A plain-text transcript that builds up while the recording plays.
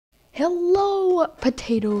Hello,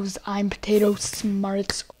 potatoes. I'm Potato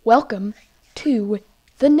Smarts. Welcome to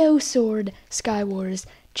the No Sword SkyWars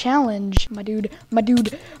challenge. My dude.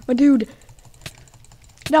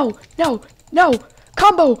 No.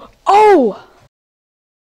 Combo. Oh!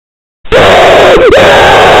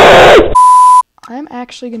 I'm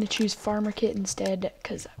actually going to choose Farmer Kit instead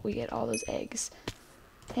because we get all those eggs.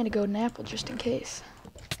 And a golden apple just in case.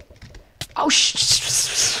 Oh,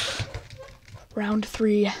 Round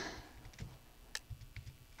 3.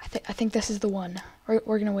 I think this is the one.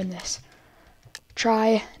 We're gonna win this.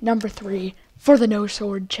 Try number 3 for the No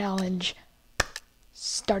Sword challenge.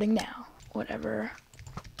 Starting now. Whatever.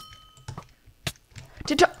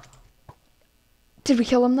 Did we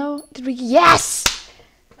kill him though? Did we? Yes!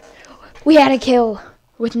 We had a kill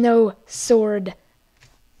with no sword.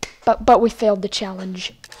 But we failed the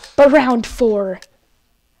challenge. But round 4.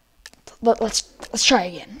 Let's try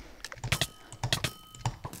again.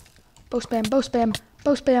 Bow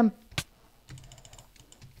spam.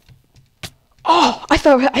 Oh, I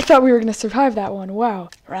thought we were gonna survive that one. Wow.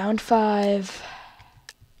 Round 5.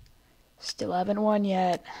 Still haven't won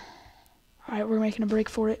yet. All right, we're making a break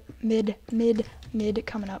for it. Mid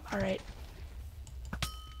coming up. All right.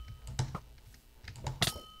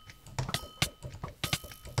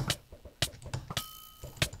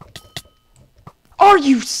 Are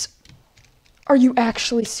you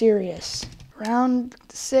actually serious? Round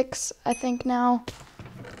 6, I think now.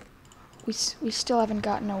 We still haven't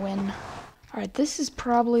gotten a win. Alright, this is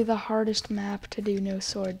probably the hardest map to do No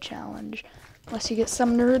Sword challenge. Unless you get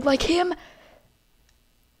some nerd like him.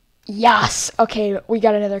 Yes! Okay, we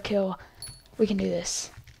got another kill. We can do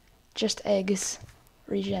this. Just eggs,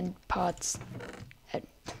 regen pots.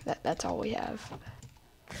 That's all we have.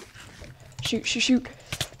 Shoot.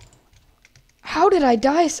 How did I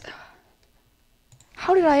die?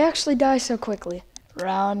 How did I actually die so quickly?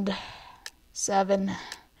 Round 7.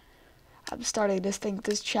 I'm starting to think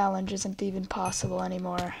this challenge isn't even possible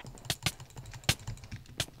anymore.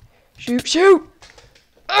 Shoot!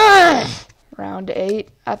 Ugh! Round 8,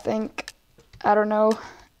 I think. I don't know.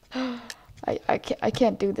 I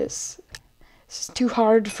can't do this. This is too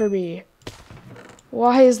hard for me.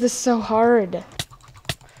 Why is this so hard?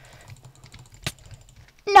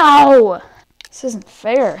 No! This isn't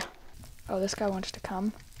fair. Oh, this guy wants to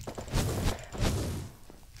come.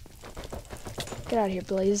 Get out of here,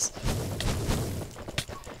 Blaze.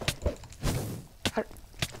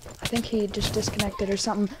 I think he just disconnected or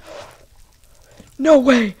something. No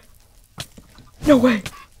way! No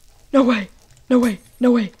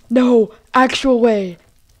actual way.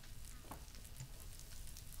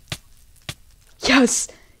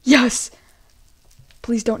 Yes!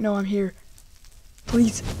 Please don't know I'm here.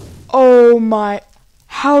 Please. Oh my.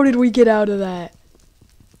 How did we get out of that?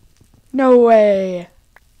 No way.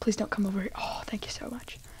 Please don't come over here. Oh, thank you so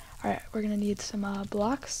much. Alright, we're gonna need some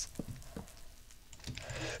blocks.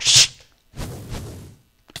 Shh!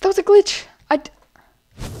 That was a glitch.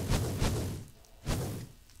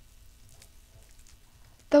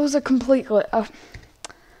 That was a complete glitch.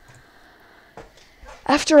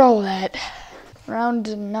 After all that,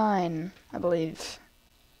 round 9, I believe.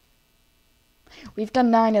 We've done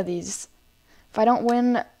 9 of these. If I don't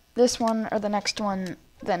win this one or the next one,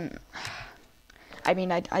 then I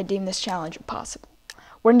deem this challenge impossible.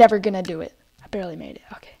 We're never gonna do it. I barely made it.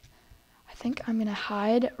 Okay. I think I'm gonna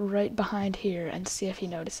hide right behind here and see if he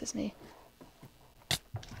notices me.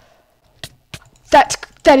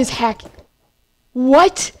 That is hacking.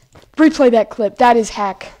 What? Replay that clip. That is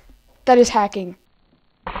hack. That is hacking.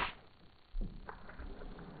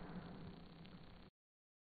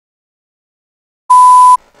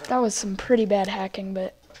 That was some pretty bad hacking,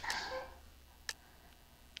 but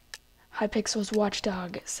Hypixel's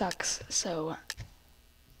watchdog sucks, so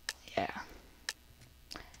yeah.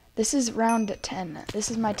 This is round 10.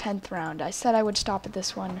 This is my 10th round. I said I would stop at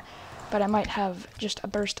this one, but I might have just a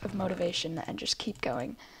burst of motivation and just keep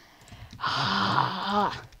going.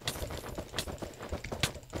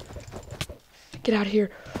 Get out of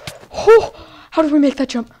here. Oh, how did we make that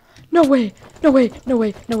jump? No way.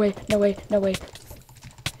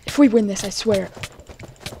 If we win this, I swear.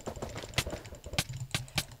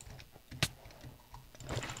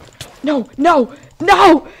 No!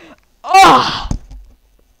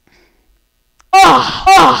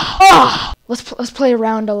 Let's play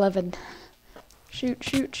round 11. Shoot.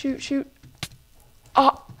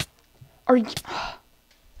 Are you...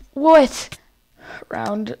 What?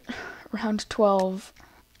 Round 12.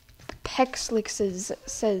 Pexlix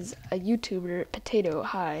says a YouTuber, Potato,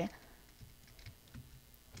 hi.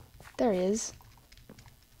 There he is.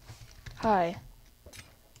 Hi.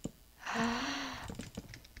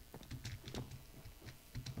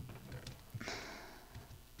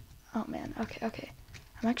 Oh man, okay, okay.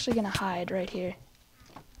 I'm actually gonna hide right here.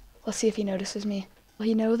 Let's see if he notices me. Will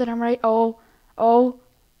he know that I'm right? Oh, oh.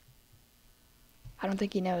 I don't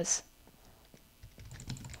think he knows.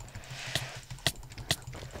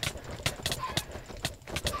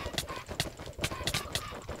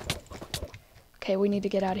 Okay, we need to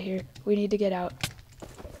get out of here. We need to get out.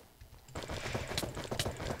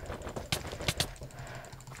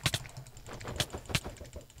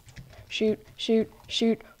 Shoot, shoot,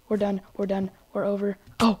 shoot. We're done. We're done. We're over.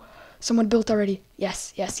 Oh, someone built already.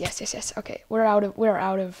 Yes, yes, yes, yes, yes. Okay, we're out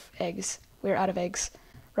of eggs. We're out of eggs.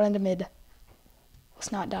 Run into mid.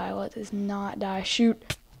 Let's not die. Let us not die.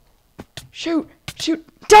 Shoot. Shoot. Shoot.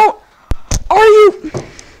 Don't! Are you?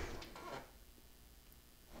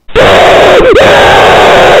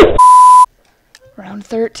 Round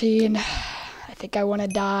 13. I think I want to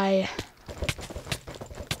die.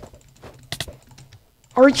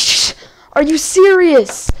 Are you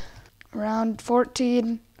serious? Round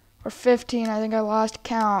 14 or 15, I think I lost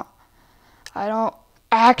count. I don't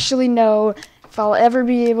actually know if I'll ever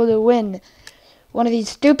be able to win one of these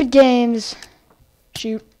stupid games.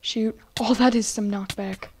 Shoot, shoot. Oh, that is some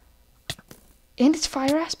knockback. And it's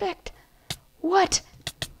fire aspect? What?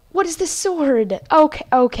 What is this sword? Okay,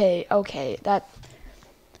 okay, okay. That...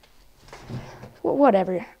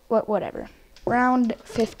 Whatever. Whatever. Round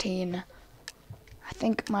 15. I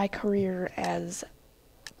think my career as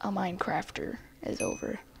a Minecrafter is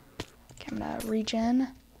over. Okay, I'm gonna regen.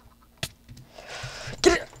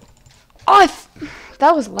 Get it! Oh,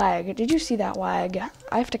 that was lag. Did you see that lag?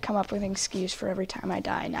 I have to come up with an excuse for every time I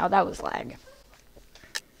die. Now that was lag.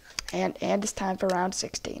 And it's time for round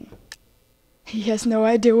 16. He has no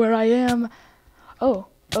idea where I am. Oh,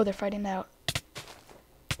 they're fighting out.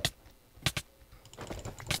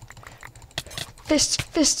 Fists,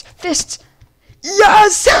 fists, fists.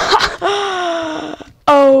 Yes!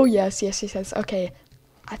 Oh, yes, yes, yes, yes. Okay.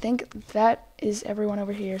 I think that is everyone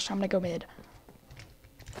over here, so I'm gonna go mid.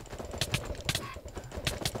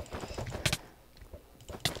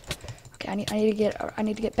 Okay, I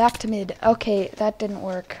need to get back to mid. Okay, that didn't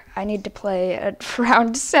work. I need to play at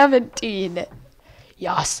round 17.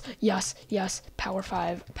 Yes, yes, yes. Power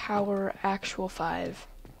 5. Power actual 5.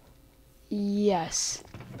 Yes.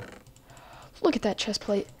 Look at that chest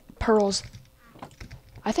plate. Pearls.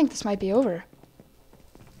 I think this might be over.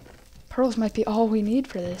 Pearls might be all we need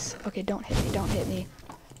for this. Okay, don't hit me, don't hit me.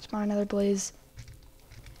 Spawn another blaze.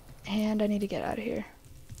 And I need to get out of here.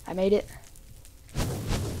 I made it.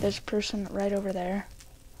 There's a person right over there.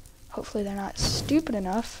 Hopefully they're not stupid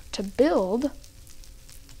enough to build.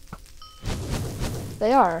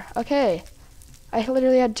 They are. Okay. I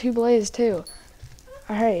literally had 2 blazes too.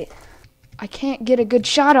 Alright. I can't get a good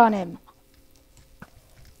shot on him.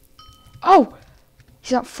 Oh!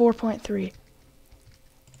 He's at 4.3.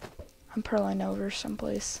 I'm pearling over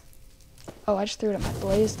someplace. Oh, I just threw it at my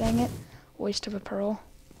blaze, dang it. Waste of a pearl.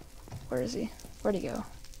 Where is he? Where'd he go?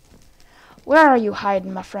 Where are you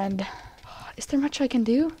hiding, my friend? Is there much I can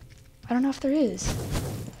do? I don't know if there is.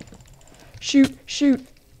 Shoot, shoot.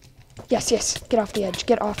 Yes, yes. Get off the edge.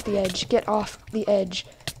 Get off the edge. Get off the edge.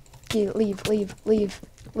 Leave, leave, leave.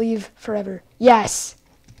 Leave forever. Yes!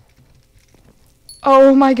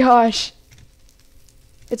 Oh my gosh.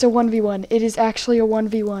 It's a 1v1. It is actually a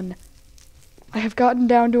 1v1. I have gotten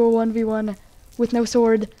down to a 1v1 with no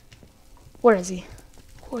sword. Where is he?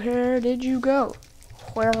 Where did you go?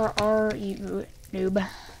 Where are you, noob?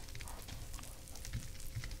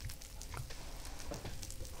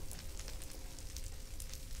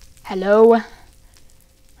 Hello?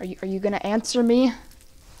 Are you gonna answer me?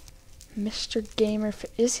 Mr. Gamer,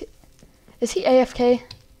 is he AFK?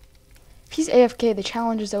 If he's AFK, the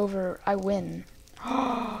challenge is over. I win.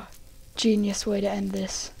 Genius way to end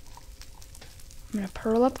this. I'm gonna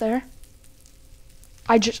pearl up there.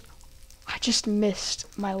 I just missed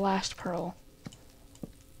my last pearl.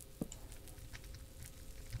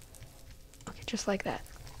 Okay, just like that.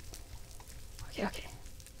 Okay, okay.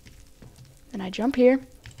 Then I jump here.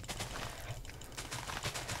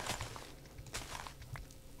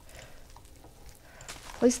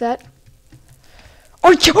 Place that.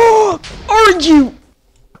 Are you? Are you?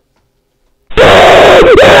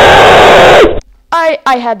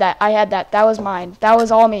 I had that. I had that. That was mine. That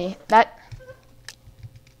was all me. That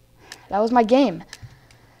was my game.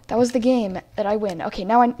 That was the game that I win. Okay,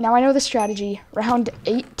 now I know the strategy. Round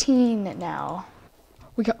 18 now.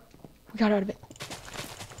 We got out of it.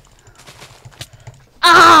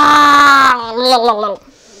 Ah!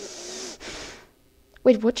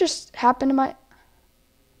 Wait, what just happened to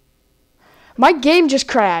my game just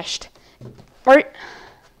crashed. Alright.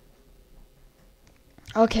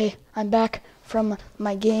 Okay, I'm back from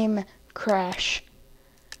my game crash.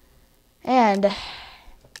 And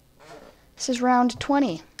this is round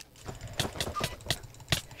 20.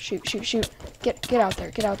 Shoot, shoot, shoot. Get out there,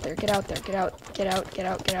 get out there, get out there, get out, get out, get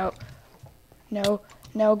out, get out. No,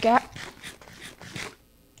 no, gap.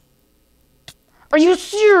 Are you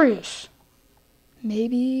serious?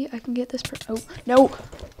 Maybe I can get this oh, no.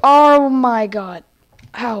 Oh my god.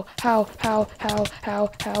 How?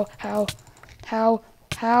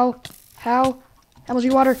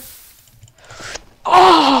 MLG water.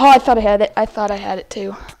 Oh, I thought I had it. I thought I had it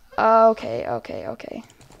too. Okay.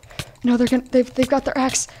 No, they've got their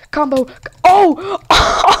axe combo. Oh!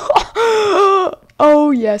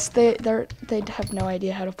 Oh yes, they have no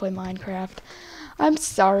idea how to play Minecraft. I'm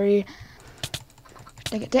sorry.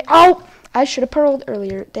 Dang it, oh! I should have pearled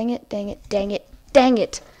earlier. Dang it.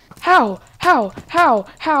 How?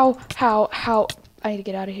 I need to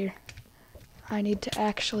get out of here. I need to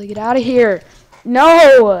actually get out of here.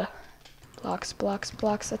 No! Blocks.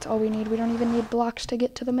 That's all we need. We don't even need blocks to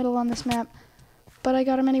get to the middle on this map. But I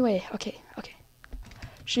got them anyway. Okay.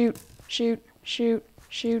 Shoot.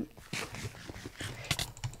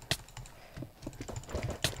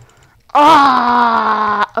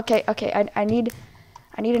 Ah! Okay. I need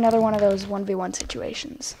another one of those 1v1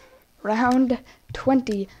 situations. Round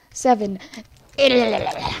 27.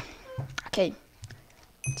 Okay.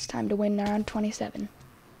 It's time to win round 27.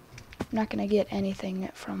 I'm not gonna get anything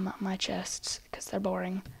from my chests because they're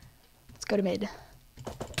boring. Let's go to mid.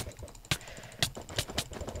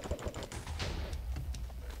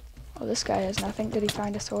 Oh, this guy has nothing. Did he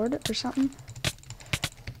find a sword or something?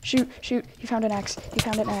 Shoot. He found an axe.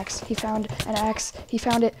 He found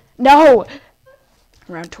it. No!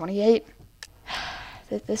 Round 28.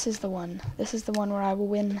 This is the one. This is the one where I will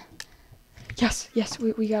win. Yes,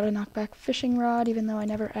 we got a knockback fishing rod, even though I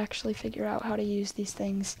never actually figure out how to use these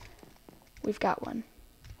things. We've got one.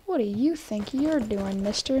 What do you think you're doing,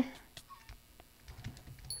 mister?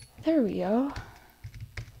 There we go.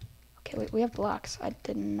 Okay, we have blocks. I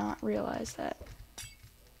did not realize that.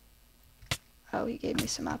 Oh, he gave me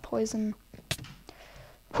some poison.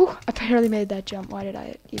 Whew, I barely made that jump. Why did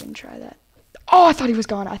I even try that? Oh, I thought he was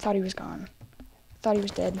gone. I thought he was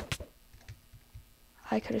dead.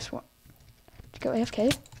 I could have sworn. Did you go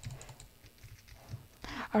AFK?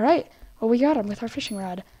 Alright. Well, we got him with our fishing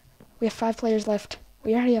rod. We have 5 players left.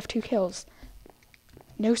 We already have 2 kills.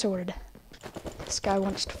 No sword. This guy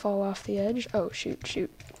wants to fall off the edge. Oh, shoot.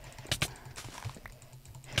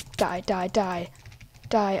 Die.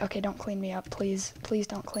 Okay, don't clean me up, please. Please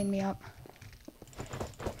don't clean me up.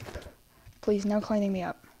 Please, no cleaning me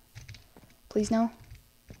up. Please, no.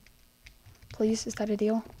 Please, is that a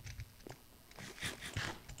deal?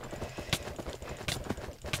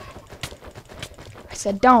 I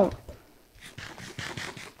said don't.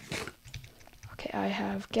 Okay, I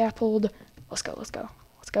have gappled. Let's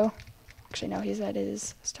go. Actually, no, he's at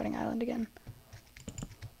his starting island again.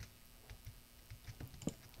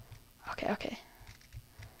 Okay.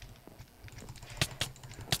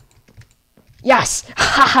 Yes!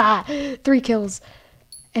 Haha! 3 kills.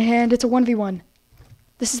 And it's a 1v1.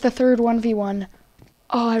 This is the 3rd 1v1.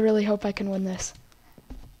 Oh, I really hope I can win this.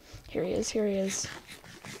 Here he is.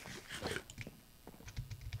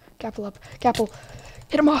 Gapple up.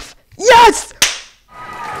 Hit him off. Yes!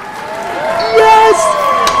 Yes!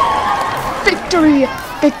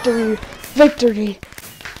 Victory!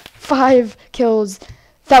 5 kills.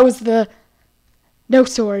 That was the no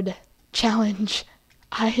sword challenge.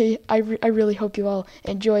 I really hope you all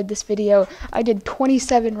enjoyed this video. I did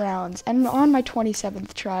 27 rounds, and on my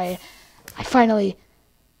 27th try, I finally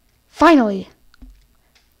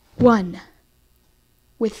won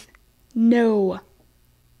with no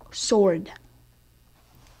sword.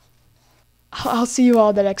 I'll see you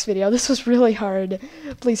all in the next video. This was really hard.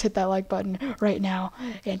 Please hit that like button right now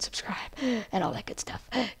and subscribe and all that good stuff.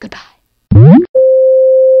 Goodbye.